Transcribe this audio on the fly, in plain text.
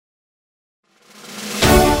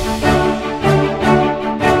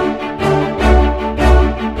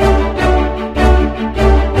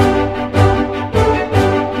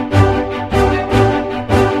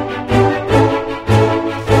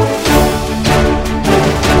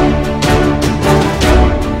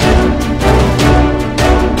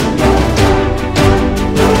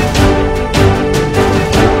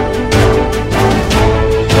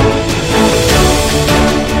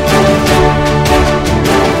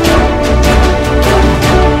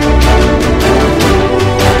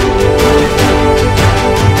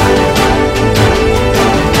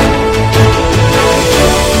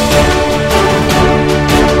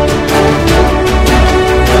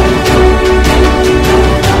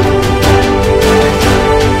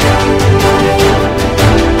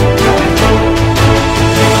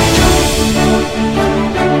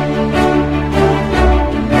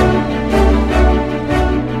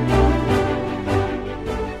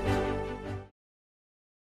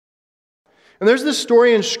And there's this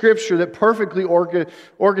story in Scripture that perfectly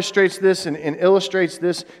orchestrates this and illustrates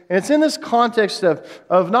this. And it's in this context of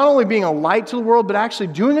not only being a light to the world, but actually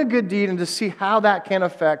doing a good deed and to see how that can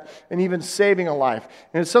affect and even saving a life.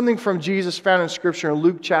 And it's something from Jesus found in Scripture in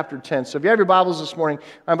Luke chapter 10. So if you have your Bibles this morning,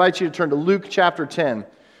 I invite you to turn to Luke chapter 10.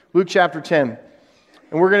 Luke chapter 10.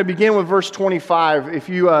 And we're going to begin with verse 25. If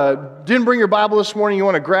you didn't bring your Bible this morning, you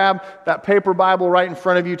want to grab that paper Bible right in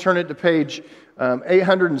front of you, turn it to page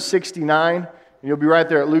 869, and you'll be right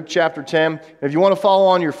there at Luke chapter 10. If you want to follow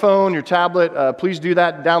on your phone, your tablet, please do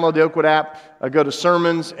that. Download the Oakwood app, go to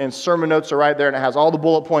Sermons, and sermon notes are right there, and it has all the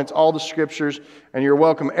bullet points, all the scriptures, and you're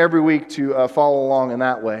welcome every week to follow along in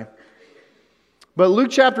that way. But Luke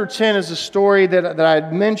chapter 10 is a story that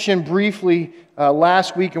I mentioned briefly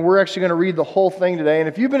last week, and we're actually going to read the whole thing today. And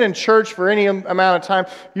if you've been in church for any amount of time,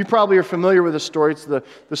 you probably are familiar with the story. It's the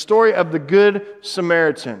story of the Good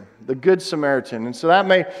Samaritan, the Good Samaritan. And so that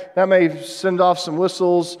may send off some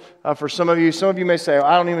whistles for some of you. Some of you may say,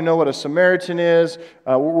 I don't even know what a Samaritan is.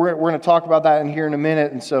 We're going to talk about that in here in a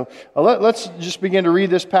minute. And so let's just begin to read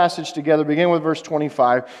this passage together, begin with verse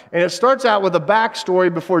 25. And it starts out with a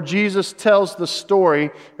backstory before Jesus tells the story.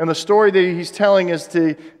 And the story that he's telling is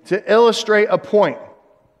to illustrate a point.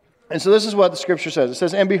 And so this is what the scripture says. It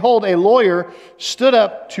says, and behold, a lawyer stood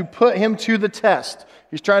up to put him to the test.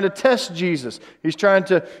 He's trying to test Jesus. He's trying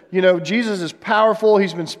to, Jesus is powerful.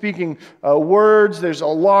 He's been speaking words. There's a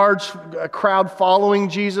large crowd following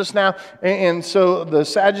Jesus now. And so the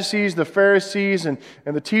Sadducees, the Pharisees, and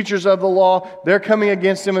the teachers of the law, they're coming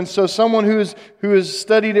against him. And so someone who has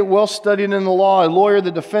studied it, well studied in the law, a lawyer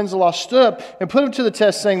that defends the law, stood up and put him to the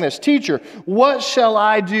test saying this, Teacher, what shall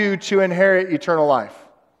I do to inherit eternal life?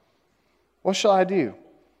 What shall I do?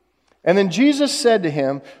 And then Jesus said to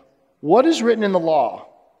him, what is written in the law?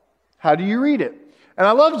 How do you read it? And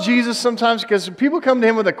I love Jesus sometimes because when people come to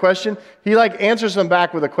him with a question, he answers them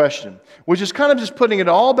back with a question, which is kind of just putting it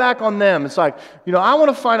all back on them. It's like, I want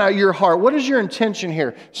to find out your heart. What is your intention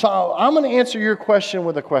here? So I'm going to answer your question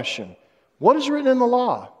with a question. What is written in the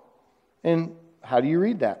law? And how do you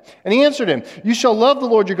read that? And he answered him, you shall love the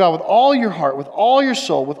Lord your God with all your heart, with all your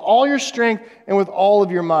soul, with all your strength, and with all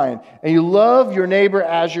of your mind. And you love your neighbor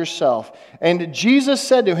as yourself. And Jesus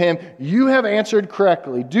said to him, you have answered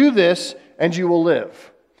correctly. Do this, and you will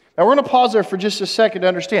live. Now we're going to pause there for just a second to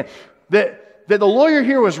understand that the lawyer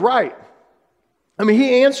here was right. I mean,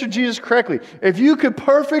 he answered Jesus correctly. If you could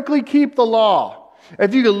perfectly keep the law,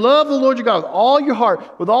 if you could love the Lord your God with all your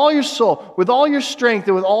heart, with all your soul, with all your strength,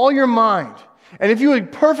 and with all your mind, and if you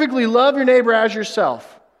would perfectly love your neighbor as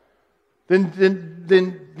yourself, then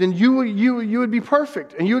you would be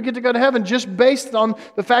perfect. And you would get to go to heaven just based on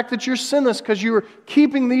the fact that you're sinless because you were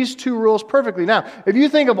keeping these two rules perfectly. Now, if you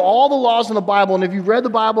think of all the laws in the Bible, and if you've read the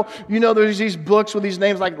Bible, there's these books with these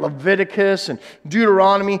names like Leviticus and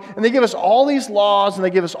Deuteronomy, and they give us all these laws and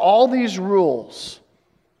they give us all these rules.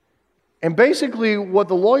 And basically what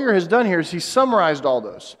the lawyer has done here is he's summarized all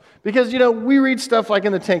those. Because, we read stuff like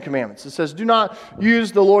in the Ten Commandments. It says, do not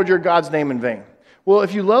use the Lord your God's name in vain. Well,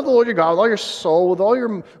 if you love the Lord your God with all your soul, with all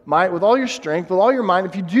your might, with all your strength, with all your mind,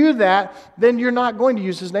 if you do that, then you're not going to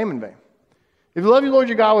use his name in vain. If you love your Lord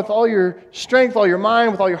your God with all your strength, all your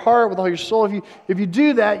mind, with all your heart, with all your soul, if you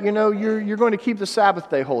do that, you're going to keep the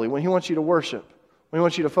Sabbath day holy when he wants you to worship, when he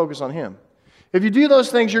wants you to focus on him. If you do those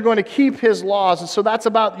things, you're going to keep his laws. And so that's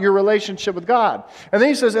about your relationship with God. And then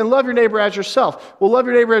he says, and love your neighbor as yourself. Well, love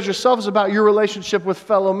your neighbor as yourself is about your relationship with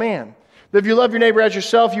fellow man. If you love your neighbor as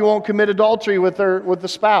yourself, you won't commit adultery with the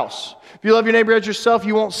spouse. If you love your neighbor as yourself,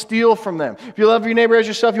 you won't steal from them. If you love your neighbor as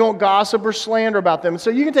yourself, you won't gossip or slander about them. And so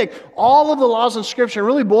you can take all of the laws in Scripture and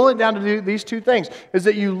really boil it down to these two things, is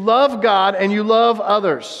that you love God and you love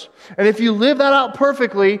others. And if you live that out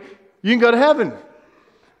perfectly, you can go to heaven.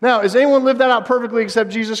 Now, has anyone lived that out perfectly except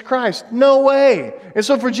Jesus Christ? No way. And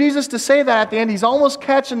so for Jesus to say that at the end, he's almost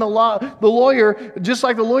catching the lawyer, just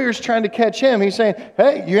like the lawyer's trying to catch him. He's saying,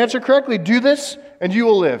 hey, you answered correctly. Do this, and you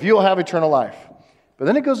will live. You will have eternal life. But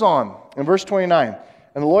then it goes on in verse 29,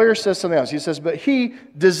 and the lawyer says something else. He says, but he,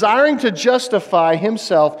 desiring to justify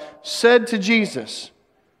himself, said to Jesus,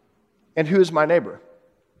 and who is my neighbor?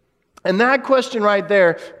 And that question right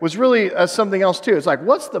there was really something else too. It's like,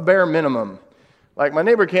 what's the bare minimum? Like, my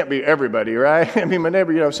neighbor can't be everybody, right? I mean, my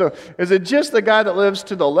neighbor, so is it just the guy that lives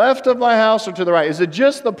to the left of my house or to the right? Is it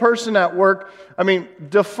just the person at work? I mean,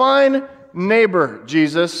 define neighbor,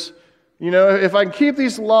 Jesus. If I can keep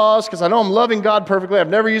these laws, because I know I'm loving God perfectly, I've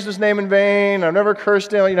never used his name in vain, I've never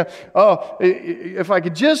cursed him, if I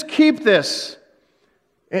could just keep this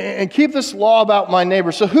and keep this law about my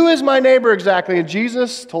neighbor. So who is my neighbor exactly? And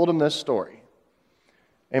Jesus told him this story.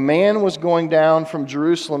 A man was going down from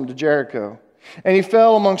Jerusalem to Jericho, And he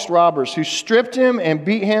fell amongst robbers, who stripped him and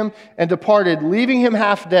beat him and departed, leaving him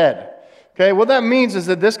half dead. Okay, what that means is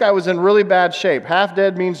that this guy was in really bad shape. Half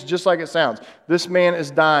dead means just like it sounds. This man is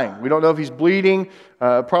dying. We don't know if he's bleeding.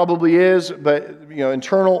 Probably is, but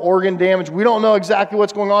internal organ damage. We don't know exactly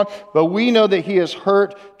what's going on, but we know that he is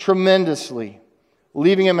hurt tremendously,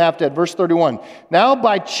 leaving him half dead. Verse 31. Now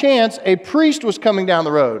by chance a priest was coming down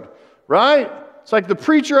the road, right? It's like the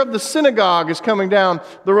preacher of the synagogue is coming down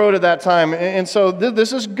the road at that time. And so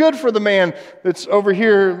this is good for the man that's over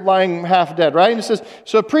here lying half dead, right? And it says,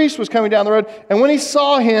 so a priest was coming down the road, and when he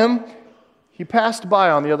saw him, he passed by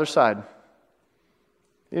on the other side.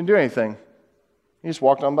 He didn't do anything. He just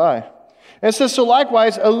walked on by. And it says, so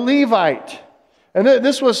likewise, a Levite. And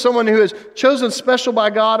this was someone who is chosen special by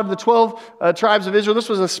God of the 12 tribes of Israel. This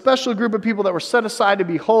was a special group of people that were set aside to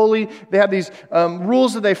be holy. They had these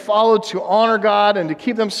rules that they followed to honor God and to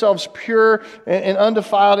keep themselves pure and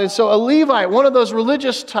undefiled. And so a Levite, one of those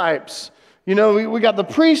religious types, we got the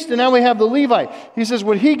priest and now we have the Levite. He says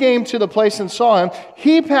when he came to the place and saw him,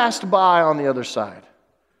 he passed by on the other side.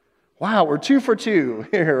 Wow, we're 2 for 2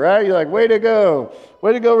 here, right? You're like, way to go,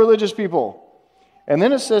 religious people. And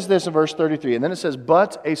then it says this in verse 33, and then it says,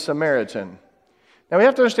 but a Samaritan. Now we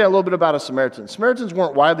have to understand a little bit about a Samaritan. Samaritans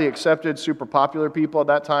weren't widely accepted, super popular people at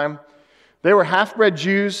that time. They were half-bred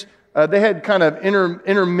Jews. They had kind of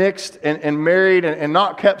intermixed and married and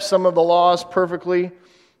not kept some of the laws perfectly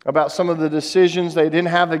about some of the decisions. They didn't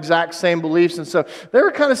have the exact same beliefs. And so they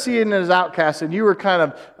were kind of seen as outcasts, and you were kind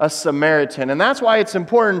of a Samaritan. And that's why it's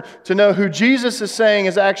important to know who Jesus is saying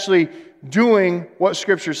is actually doing what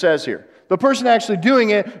Scripture says here. The person actually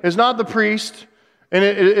doing it is not the priest, and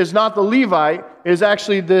it is not the Levite. It is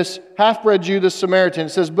actually this half-bred Jew, the Samaritan.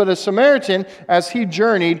 It says, but a Samaritan, as he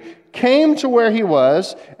journeyed, came to where he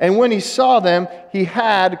was, and when he saw them, he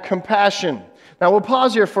had compassion. Now, we'll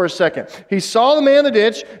pause here for a second. He saw the man in the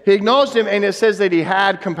ditch, he acknowledged him, and it says that he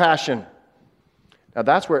had compassion. Now,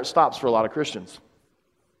 that's where it stops for a lot of Christians.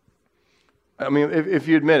 I mean, if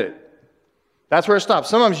you admit it. That's where it stops.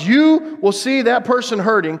 Sometimes you will see that person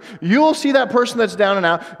hurting. You'll see that person that's down and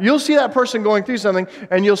out. You'll see that person going through something,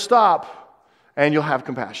 and you'll stop, and you'll have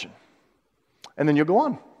compassion. And then you'll go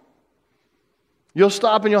on. You'll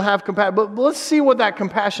stop and you'll have compassion. But let's see what that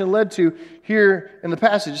compassion led to here in the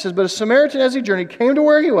passage. It says, but a Samaritan as he journeyed came to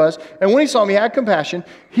where he was, and when he saw him, he had compassion.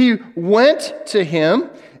 He went to him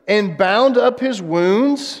and bound up his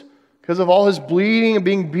wounds because of all his bleeding and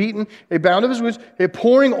being beaten. He bound up his wounds,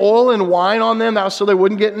 pouring oil and wine on them. That was so they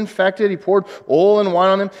wouldn't get infected. He poured oil and wine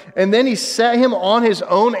on them. And then he set him on his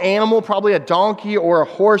own animal, probably a donkey or a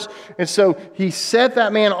horse. And so he set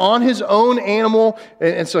that man on his own animal.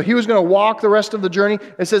 And so he was going to walk the rest of the journey.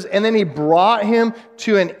 It says, and then he brought him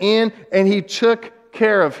to an inn and he took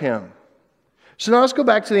care of him. So now let's go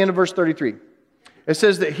back to the end of verse 33. It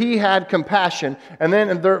says that he had compassion. And then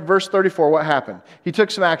in verse 34, what happened? He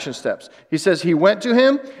took some action steps. He says he went to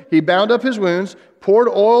him, he bound up his wounds, poured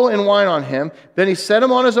oil and wine on him. Then he set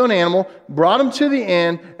him on his own animal, brought him to the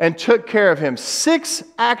inn, and took care of him. 6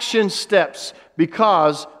 action steps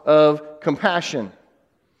because of compassion.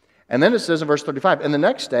 And then it says in verse 35, and the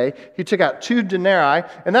next day he took out 2 denarii,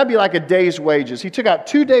 and that'd be like a day's wages. He took out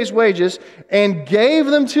 2 days' wages and gave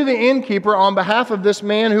them to the innkeeper on behalf of this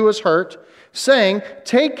man who was hurt, saying,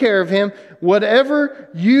 take care of him,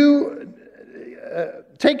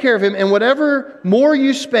 take care of him, and whatever more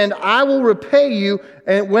you spend, I will repay you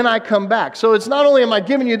when I come back. So it's not only am I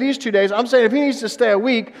giving you these 2 days, I'm saying if he needs to stay a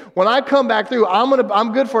week, when I come back through,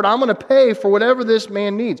 I'm good for it. I'm going to pay for whatever this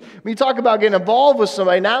man needs. When you talk about getting involved with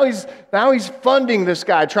somebody, now he's funding this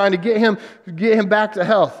guy, trying to get him back to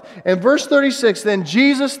health. And verse 36, then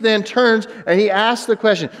Jesus then turns and he asks the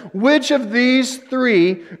question, which of these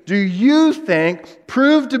 3 do you think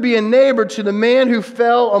proved to be a neighbor to the man who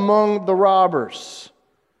fell among the robbers?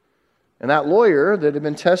 And that lawyer that had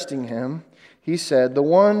been testing him, he said, the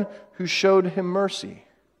one who showed him mercy.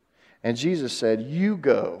 And Jesus said, you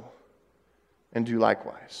go and do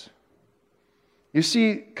likewise. You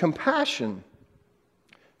see, compassion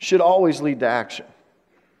should always lead to action.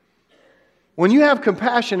 When you have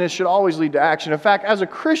compassion, it should always lead to action. In fact, as a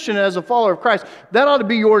Christian and as a follower of Christ, that ought to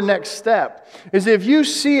be your next step. Is if you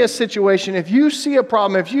see a situation, if you see a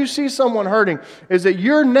problem, if you see someone hurting, is that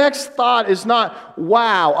your next thought is not,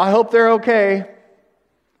 wow, I hope they're okay,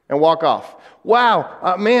 and walk off.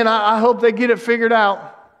 Wow, man, I hope they get it figured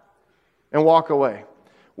out, and walk away.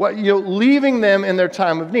 leaving them in their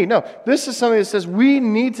time of need. No, this is something that says we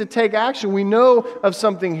need to take action. We know of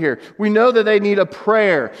something here. We know that they need a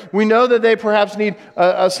prayer. We know that they perhaps need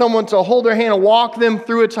someone to hold their hand and walk them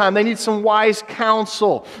through a time. They need some wise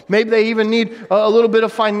counsel. Maybe they even need a little bit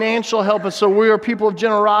of financial help. And so we are people of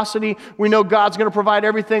generosity. We know God's going to provide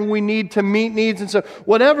everything we need to meet needs. And so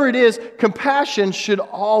whatever it is, compassion should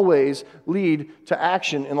always lead to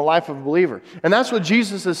action in the life of a believer. And that's what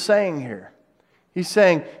Jesus is saying here. He's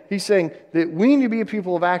saying that we need to be a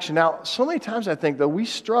people of action. Now, so many times I think that we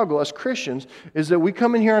struggle as Christians is that we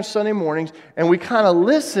come in here on Sunday mornings and we kind of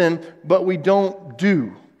listen, but we don't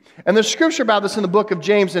do. And there's scripture about this in the book of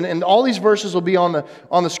James, and all these verses will be on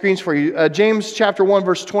the screens for you. James chapter 1,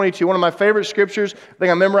 verse 22, one of my favorite scriptures. I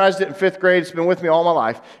think I memorized it in 5th grade. It's been with me all my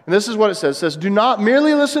life. And this is what it says. It says, "Do not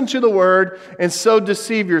merely listen to the word and so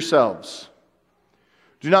deceive yourselves."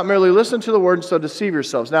 Do not merely listen to the word and so deceive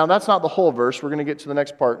yourselves. Now, that's not the whole verse. We're going to get to the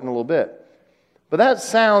next part in a little bit. But that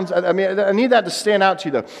sounds, I need that to stand out to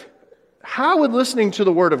you, though. How would listening to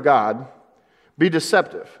the word of God be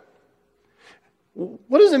deceptive?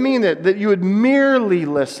 What does it mean that you would merely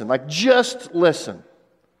listen, like just listen?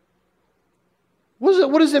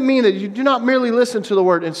 What does it mean that you do not merely listen to the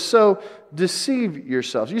word and so deceive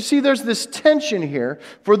yourselves? You see, there's this tension here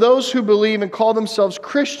for those who believe and call themselves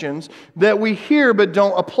Christians that we hear but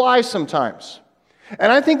don't apply sometimes.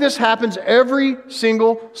 And I think this happens every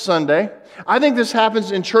single Sunday. I think this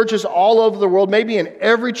happens in churches all over the world, maybe in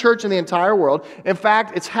every church in the entire world. In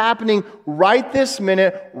fact, it's happening right this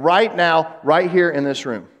minute, right now, right here in this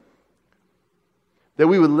room. That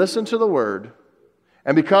we would listen to the word,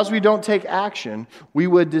 and because we don't take action, we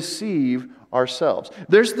would deceive ourselves.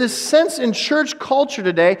 There's this sense in church culture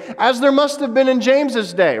today, as there must have been in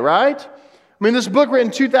James's day, right? I mean, this book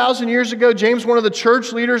written 2,000 years ago, James, one of the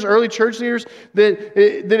church leaders, early church leaders, that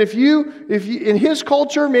if you, in his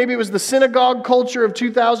culture, maybe it was the synagogue culture of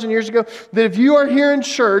 2,000 years ago, that if you are here in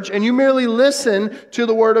church and you merely listen to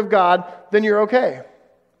the word of God, then you're okay.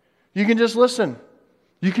 You can just listen.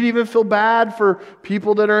 You can even feel bad for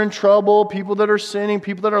people that are in trouble, people that are sinning,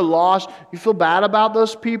 people that are lost. You feel bad about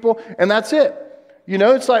those people, and that's it.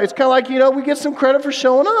 It's kind of like, we get some credit for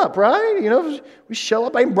showing up, right? We show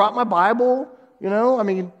up. I brought my Bible,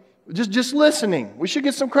 just listening. We should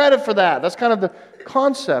get some credit for that. That's kind of the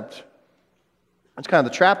concept. That's kind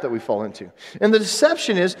of the trap that we fall into. And the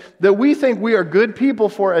deception is that we think we are good people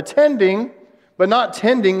for attending, but not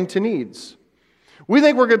tending to needs. We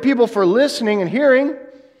think we're good people for listening and hearing,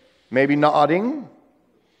 maybe nodding,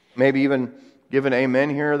 maybe even giving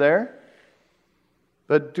amen here or there.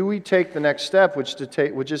 But do we take the next step, which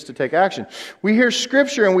is to take action? We hear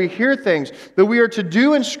Scripture and we hear things that we are to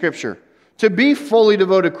do in Scripture, to be fully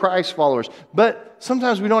devoted Christ followers. But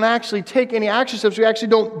sometimes we don't actually take any action steps. We actually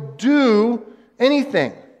don't do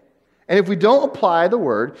anything. And if we don't apply the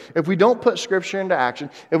Word, if we don't put Scripture into action,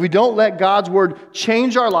 if we don't let God's Word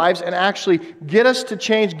change our lives and actually get us to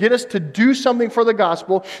change, get us to do something for the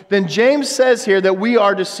gospel, then James says here that we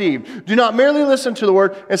are deceived. Do not merely listen to the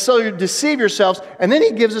Word and so you deceive yourselves. And then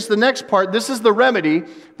he gives us the next part. This is the remedy.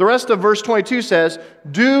 The rest of verse 22 says,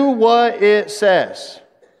 do what it says.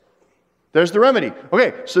 There's the remedy.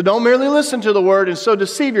 Okay, so don't merely listen to the Word and so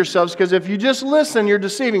deceive yourselves, because if you just listen, you're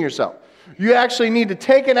deceiving yourself. You actually need to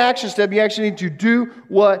take an action step. You actually need to do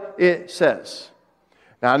what it says.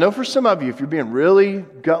 Now, I know for some of you, if you're being really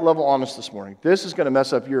gut level honest this morning, this is going to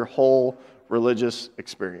mess up your whole religious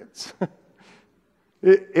experience.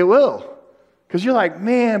 It will. Because you're like,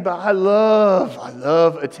 man, but I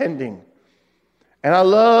love attending. And I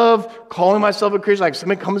love calling myself a Christian. Like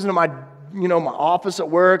somebody comes into my office at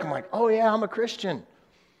work. I'm like, oh yeah, I'm a Christian.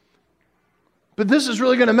 But this is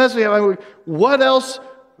really going to mess me up. What else?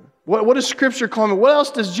 What does Scripture call me? What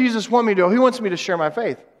else does Jesus want me to do? He wants me to share my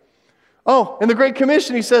faith. Oh, in the Great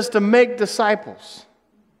Commission, he says to make disciples,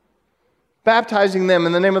 baptizing them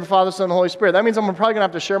in the name of the Father, Son, and Holy Spirit. That means I'm probably going to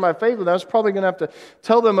have to share my faith with them. I was probably going to have to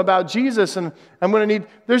tell them about Jesus, and I'm going to need,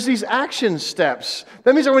 there's these action steps.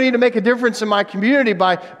 That means I'm going to need to make a difference in my community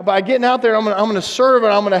by getting out there. I'm going to serve,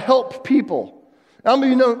 and I'm going to help people. I'm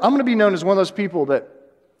going to be known as one of those people that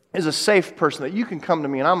is a safe person, that you can come to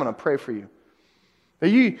me, and I'm going to pray for you.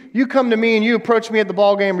 You come to me and you approach me at the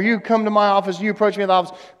ball game, or you come to my office and you approach me at the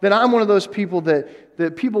office, then I'm one of those people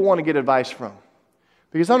that people want to get advice from.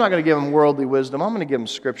 Because I'm not going to give them worldly wisdom. I'm going to give them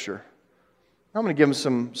Scripture. I'm going to give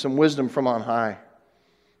them some wisdom from on high.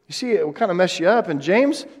 You see, it will kind of mess you up. And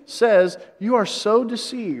James says, you are so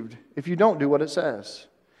deceived if you don't do what it says.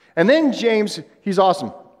 And then James, he's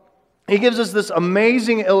awesome. He gives us this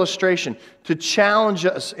amazing illustration to challenge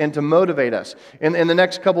us and to motivate us. In the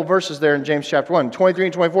next couple verses there in James chapter 1, 23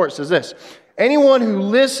 and 24, it says this, Anyone who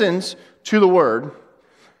listens to the word,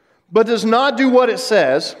 but does not do what it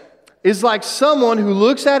says, is like someone who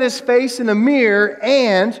looks at his face in a mirror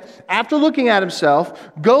and, after looking at himself,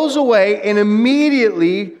 goes away and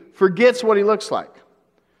immediately forgets what he looks like.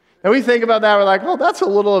 And we think about that, we're like, oh, that's a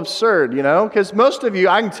little absurd, you know? Because most of you,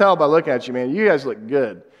 I can tell by looking at you, man, you guys look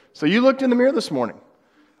good. So you looked in the mirror this morning.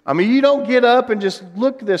 I mean, you don't get up and just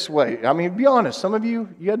look this way. I mean, be honest, some of you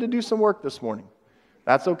had to do some work this morning.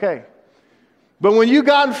 That's okay. But when you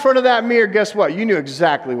got in front of that mirror, guess what? You knew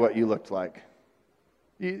exactly what you looked like.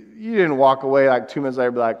 You didn't walk away like 2 minutes later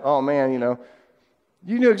and be like, oh man, you know,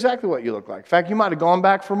 you knew exactly what you looked like. In fact, you might have gone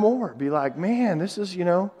back for more. Be like, man, this is, you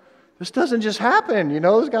know, this doesn't just happen. You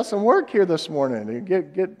know, there's got some work here this morning.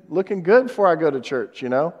 Get looking good before I go to church, you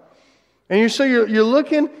know. And you're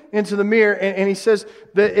looking into the mirror, and he says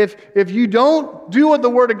that if you don't do what the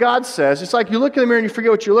Word of God says, it's like you look in the mirror and you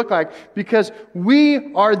forget what you look like, because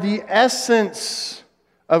we are the essence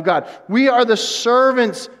of God. We are the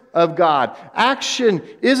servants of God. Action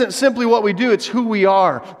isn't simply what we do, it's who we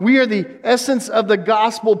are. We are the essence of the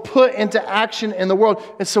gospel put into action in the world.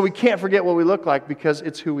 And so we can't forget what we look like because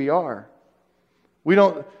it's who we are. We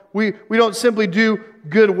don't simply do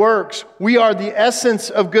good works. We are the essence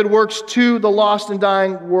of good works to the lost and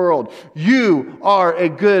dying world. You are a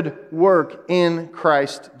good work in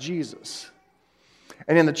Christ Jesus.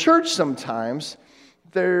 And in the church sometimes,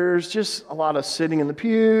 there's just a lot of sitting in the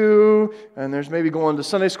pew, and there's maybe going to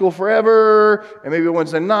Sunday school forever, and maybe a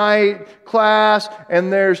Wednesday night class,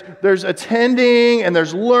 and there's attending, and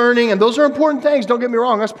there's learning, and those are important things, don't get me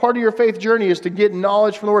wrong. That's part of your faith journey, is to get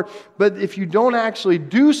knowledge from the Word. But if you don't actually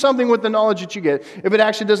do something with the knowledge that you get, if it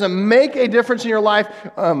actually doesn't make a difference in your life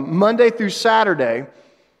Monday through Saturday,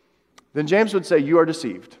 then James would say you are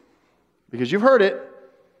deceived. Because you've heard it,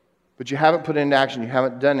 but you haven't put it into action, you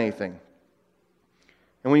haven't done anything.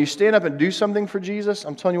 And when you stand up and do something for Jesus,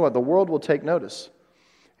 I'm telling you what, the world will take notice.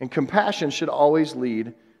 And compassion should always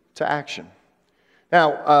lead to action.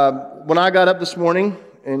 Now, when I got up this morning,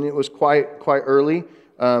 and it was quite early,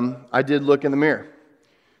 I did look in the mirror.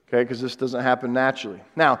 Okay, because this doesn't happen naturally.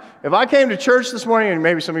 Now, if I came to church this morning, and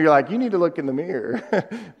maybe some of you are like, you need to look in the mirror.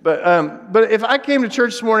 but if I came to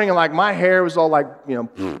church this morning and like my hair was all like,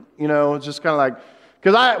 it's just kind of like,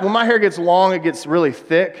 because when my hair gets long, it gets really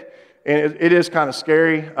thick. And it is kind of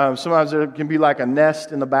scary. Sometimes there can be like a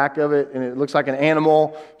nest in the back of it, and it looks like an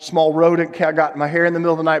animal, small rodent. Got my hair in the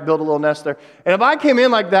middle of the night, built a little nest there. And if I came in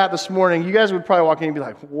like that this morning, you guys would probably walk in and be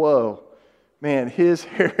like, whoa, man, his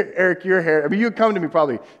hair, Eric, your hair. I mean, you'd come to me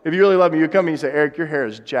probably. If you really love me, you'd come to me and say, Eric, your hair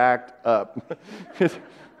is jacked up.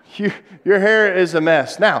 Your hair is a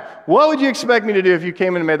mess. Now, what would you expect me to do if you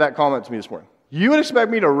came in and made that comment to me this morning? You would expect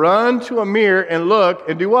me to run to a mirror and look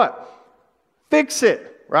and do what? Fix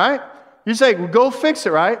it, right? You say, well, go fix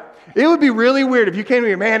it, right? It would be really weird if you came to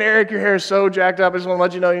me, man, Eric, your hair is so jacked up. I just want to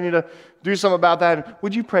let you know you need to do something about that.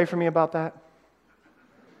 Would you pray for me about that?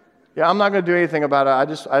 Yeah, I'm not going to do anything about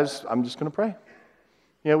it. I'm just going to pray.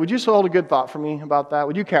 Would you just hold a good thought for me about that?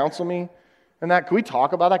 Would you counsel me in that? Can we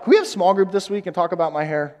talk about that? Can we have a small group this week and talk about my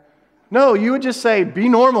hair? No, you would just say, be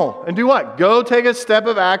normal and do what? Go take a step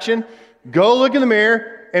of action. Go look in the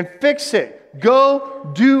mirror and fix it.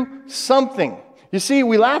 Go do something. You see,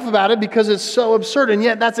 we laugh about it because it's so absurd, and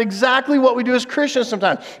yet that's exactly what we do as Christians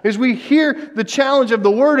sometimes, is we hear the challenge of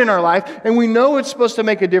the Word in our life, and we know it's supposed to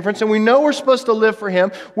make a difference, and we know we're supposed to live for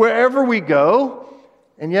Him wherever we go,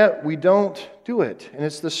 and yet we don't do it, and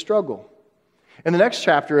it's the struggle. In the next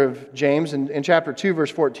chapter of James, in chapter 2,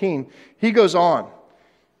 verse 14, he goes on,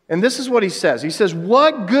 and this is what he says. He says,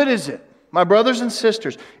 what good is it, my brothers and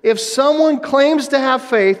sisters, if someone claims to have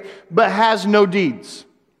faith but has no deeds?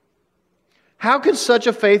 How can such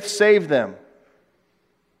a faith save them?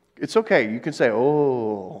 It's okay. You can say,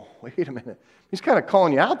 oh, wait a minute. He's kind of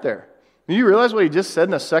calling you out there. Do you realize what he just said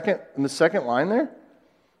in the second line there?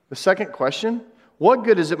 The second question? What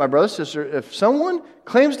good is it, my brother and sister, if someone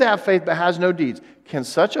claims to have faith but has no deeds? Can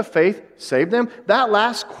such a faith save them? That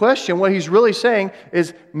last question, what he's really saying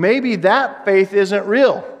is maybe that faith isn't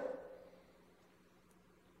real.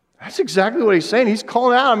 That's exactly what he's saying. He's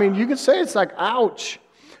calling out. I mean, you could say it's like, ouch.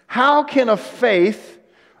 How can a faith,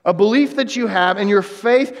 a belief that you have, and your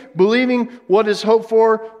faith, believing what is hoped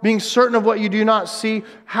for, being certain of what you do not see,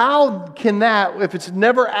 how can that, if it's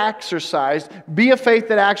never exercised, be a faith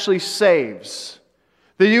that actually saves?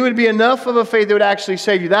 That you would be enough of a faith that would actually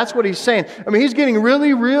save you. That's what he's saying. I mean, he's getting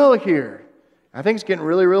really real here. I think it's getting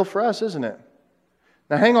really real for us, isn't it?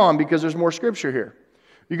 Now hang on, because there's more scripture here.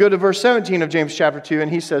 You go to verse 17 of James chapter 2, and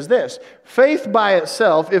he says this, faith by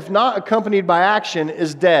itself, if not accompanied by action,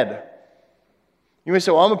 is dead. You may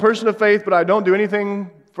say, well, I'm a person of faith, but I don't do anything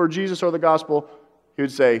for Jesus or the gospel, he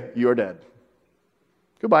would say, you are dead.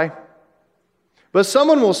 Goodbye. But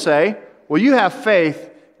someone will say, well, you have faith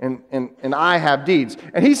and I have deeds.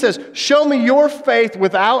 And he says, show me your faith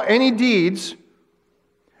without any deeds,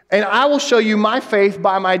 and I will show you my faith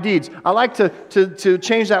by my deeds. I like to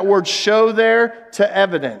change that word show there to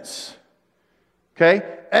evidence. Okay?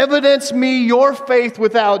 Evidence me your faith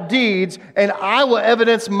without deeds, and I will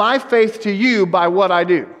evidence my faith to you by what I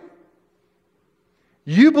do.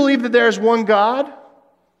 You believe that there is one God?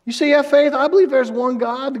 You say you have faith? I believe there's one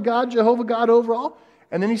God, the God, Jehovah, God over all.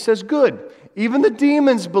 And then he says, good. Even the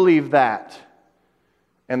demons believe that.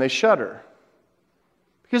 And they shudder.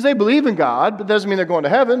 Because they believe in God, but doesn't mean they're going to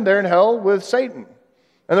heaven. They're in hell with Satan.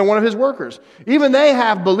 And they're one of his workers. Even they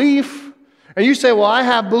have belief. And you say, well, I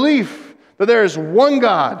have belief that there is one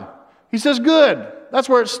God. He says, good. That's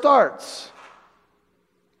where it starts.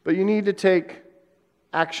 But you need to take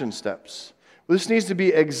action steps. This needs to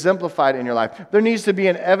be exemplified in your life. There needs to be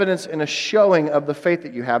an evidence and a showing of the faith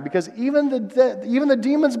that you have, because even the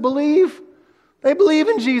demons believe. They believe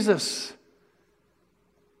in Jesus.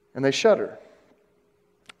 And they shudder.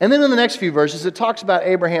 And then in the next few verses, it talks about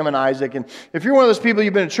Abraham and Isaac. And if you're one of those people,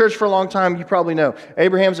 you've been in church for a long time, you probably know.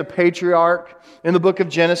 Abraham's a patriarch. In the book of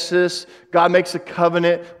Genesis, God makes a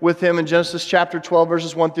covenant with him in Genesis chapter 12,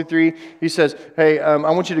 verses 1 through 3. He says, hey, I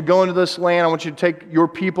want you to go into this land. I want you to take your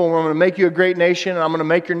people, and I'm going to make you a great nation, and I'm going to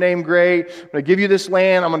make your name great. I'm going to give you this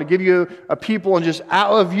land. I'm going to give you a people, and just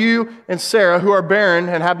out of you and Sarah, who are barren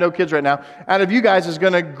and have no kids right now, out of you guys is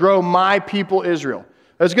going to grow my people Israel.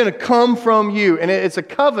 It's going to come from you. And it's a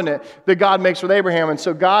covenant that God makes with Abraham. And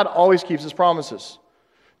so God always keeps his promises.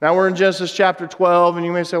 Now we're in Genesis chapter 12, and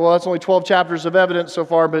you may say, well, that's only 12 chapters of evidence so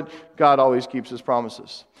far, but God always keeps his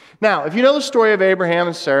promises. Now, if you know the story of Abraham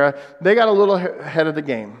and Sarah, they got a little ahead of the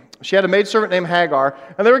game. She had a maidservant named Hagar,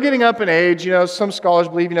 and they were getting up in age. Some scholars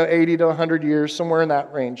believe, 80 to 100 years, somewhere in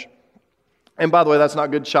that range. And by the way, that's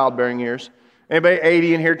not good childbearing years. Anybody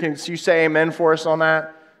 80 in here, can you say amen for us on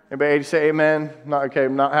that? Anybody 80 say amen? Not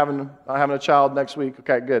having a child next week.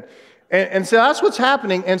 Okay, good. And so that's what's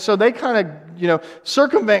happening. And so they kind of,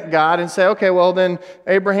 circumvent God and say, okay, well then,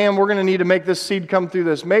 Abraham, we're going to need to make this seed come through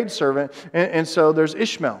this maidservant. And so there's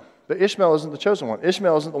Ishmael. But Ishmael isn't the chosen one.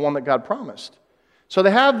 Ishmael isn't the one that God promised. So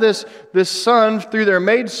they have this son through their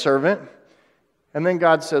maidservant. And then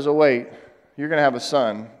God says, oh wait, you're going to have a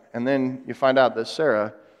son. And then you find out that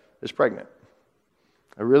Sarah is pregnant.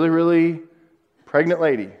 A really, really pregnant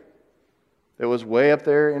lady that was way up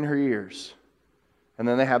there in her years. And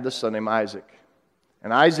then they have this son named Isaac.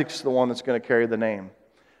 And Isaac's the one that's going to carry the name.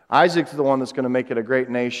 Isaac's the one that's going to make it a great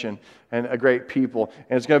nation and a great people.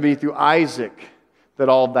 And it's going to be through Isaac that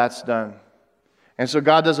all of that's done. And so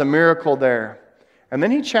God does a miracle there. And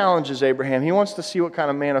then he challenges Abraham. He wants to see what kind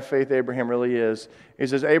of man of faith Abraham really is. He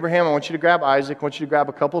says, Abraham, I want you to grab Isaac. I want you to grab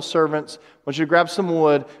a couple servants. I want you to grab some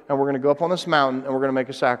wood. And we're going to go up on this mountain and we're going to make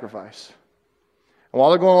a sacrifice. And while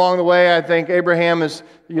they're going along the way, I think Abraham is,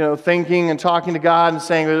 thinking and talking to God and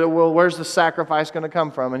saying, well, where's the sacrifice going to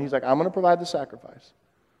come from? And he's like, I'm going to provide the sacrifice.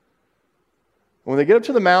 When they get up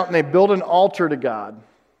to the mountain, they build an altar to God.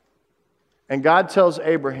 And God tells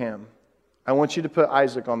Abraham, I want you to put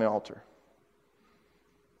Isaac on the altar.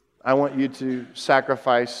 I want you to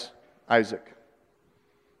sacrifice Isaac.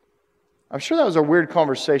 I'm sure that was a weird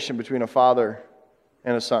conversation between a father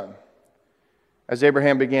and a son, as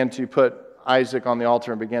Abraham began to put Isaac on the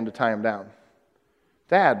altar and began to tie him down.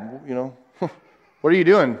 Dad, what are you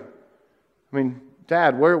doing?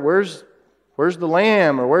 Dad, where's the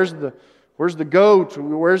lamb, or where's the goat,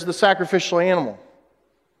 where's the sacrificial animal?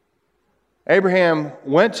 Abraham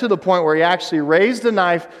went to the point where he actually raised the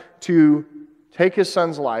knife to take his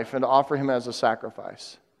son's life and to offer him as a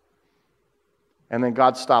sacrifice. And then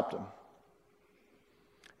God stopped him.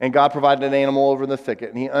 And God provided an animal over in the thicket.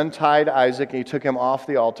 And he untied Isaac and he took him off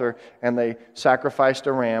the altar, and they sacrificed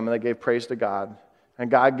a ram and they gave praise to God. And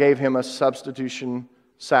God gave him a substitution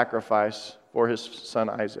sacrifice for his son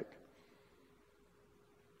Isaac.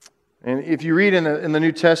 And if you read in the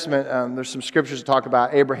New Testament, there's some scriptures that talk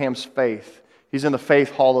about Abraham's faith. He's in the Faith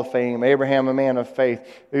Hall of Fame. Abraham, a man of faith.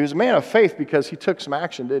 He was a man of faith because he took some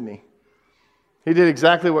action, didn't he? He did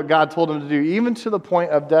exactly what God told him to do, even to the point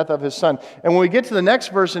of death of his son. And when we get to the next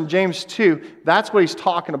verse in James 2, that's what he's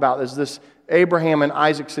talking about, is this Abraham and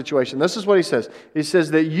Isaac situation. This is what he says. He says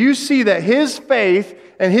that you see that his faith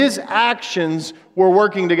and his actions were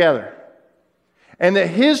working together. And that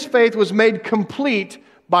his faith was made complete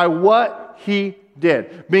by what he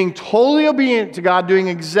did. Being totally obedient to God, doing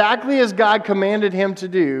exactly as God commanded him to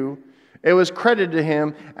do, it was credited to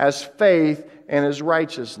him as faith and as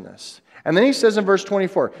righteousness. And then he says in verse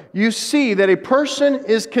 24, you see that a person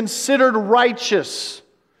is considered righteous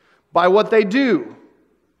by what they do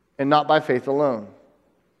and not by faith alone.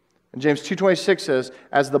 And James 2:26 says,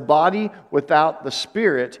 as the body without the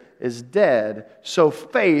spirit is dead, so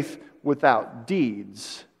faith without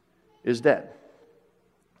deeds is dead.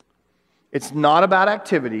 It's not about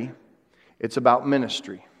activity, it's about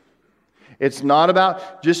ministry. It's not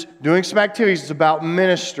about just doing some activities, it's about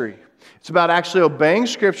ministry. It's about actually obeying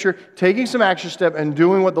Scripture, taking some action step, and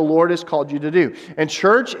doing what the Lord has called you to do. And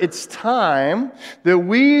church, it's time that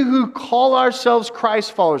we who call ourselves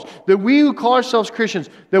Christ followers, that we who call ourselves Christians,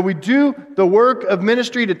 that we do the work of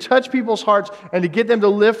ministry to touch people's hearts and to get them to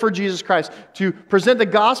live for Jesus Christ, to present the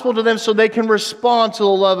gospel to them so they can respond to the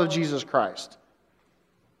love of Jesus Christ.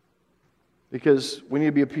 Because we need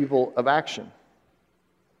to be a people of action.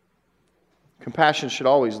 Compassion should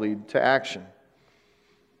always lead to action.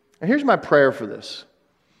 And here's my prayer for this.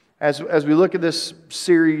 As we look at this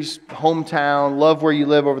series, Hometown, Love Where You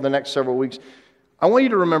Live, over the next several weeks, I want you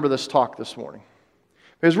to remember this talk this morning.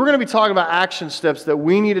 Because we're going to be talking about action steps that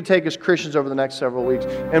we need to take as Christians over the next several weeks.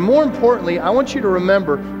 And more importantly, I want you to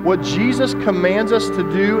remember what Jesus commands us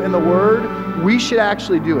to do in the Word, we should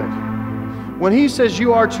actually do it. When He says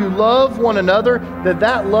you are to love one another,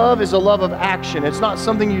 that love is a love of action. It's not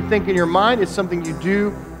something you think in your mind, it's something you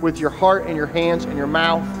do with your heart and your hands and your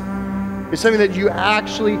mouth. It's something that you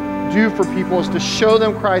actually do for people, is to show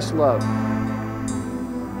them Christ's love.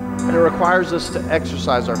 And it requires us to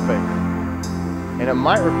exercise our faith. And it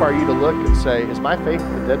might require you to look and say, is my faith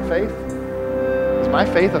a dead faith? Is my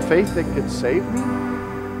faith a faith that could save me?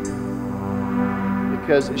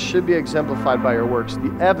 Because it should be exemplified by your works.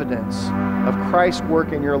 The evidence of Christ's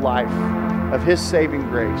work in your life, of His saving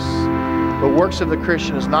grace. The works of the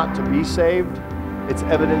Christian is not to be saved. It's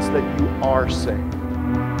evidence that you are saved.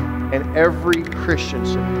 And every Christian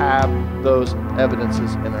should have those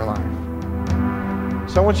evidences in their life.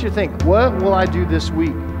 So I want you to think, what will I do this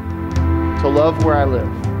week to love where I live?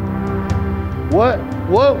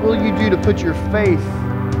 What will you do to put your faith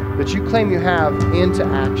that you claim you have into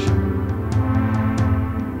action?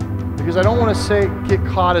 Because I don't want to get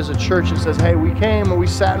caught as a church that says, hey, we came and we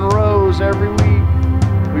sat in rows every week.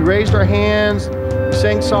 We raised our hands. We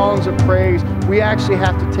sang songs of praise. We actually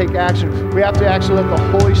have to take action. We have to actually let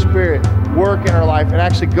the Holy Spirit work in our life and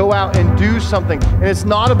actually go out and do something. And it's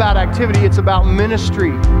not about activity, it's about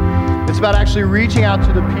ministry. It's about actually reaching out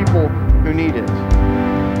to the people who need it.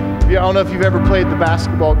 I don't know if you've ever played the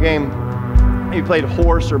basketball game. You played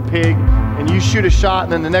horse or pig, and you shoot a shot,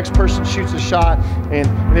 and then the next person shoots a shot,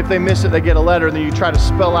 and if they miss it, they get a letter, and then you try to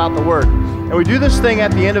spell out the word. And we do this thing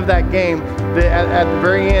at the end of that game. At the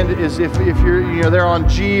very end is if you're they're on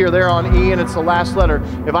G or they're on E, and it's the last letter.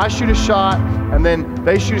 If I shoot a shot, and then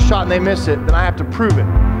they shoot a shot and they miss it, then I have to prove it.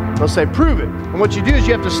 They'll say, prove it. And what you do is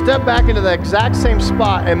you have to step back into the exact same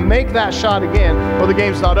spot and make that shot again, or the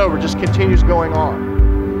game's not over, it just continues going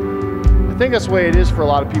on. I think that's the way it is for a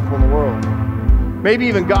lot of people in the world. Maybe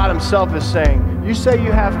even God Himself is saying, you say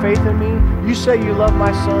you have faith in me? You say you love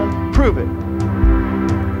my Son? Prove it.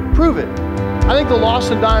 Prove it. I think the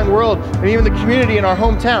lost and dying world, and even the community in our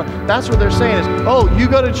hometown, that's what they're saying is, oh, you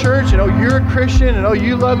go to church, and oh, you're a Christian, and oh,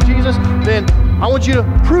 you love Jesus, then I want you to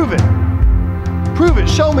prove it. Prove it.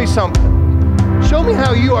 Show me something. Show me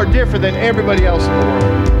how you are different than everybody else in the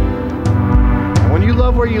world. And when you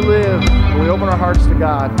love where you live, and we open our hearts to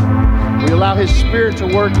God, we allow His Spirit to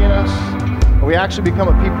work in us, and we actually become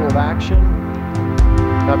a people of action.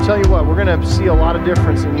 And I'll tell you what, we're going to see a lot of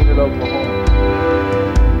difference in Enid, Oklahoma.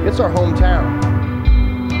 It's our hometown.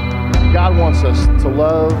 God wants us to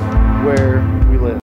love where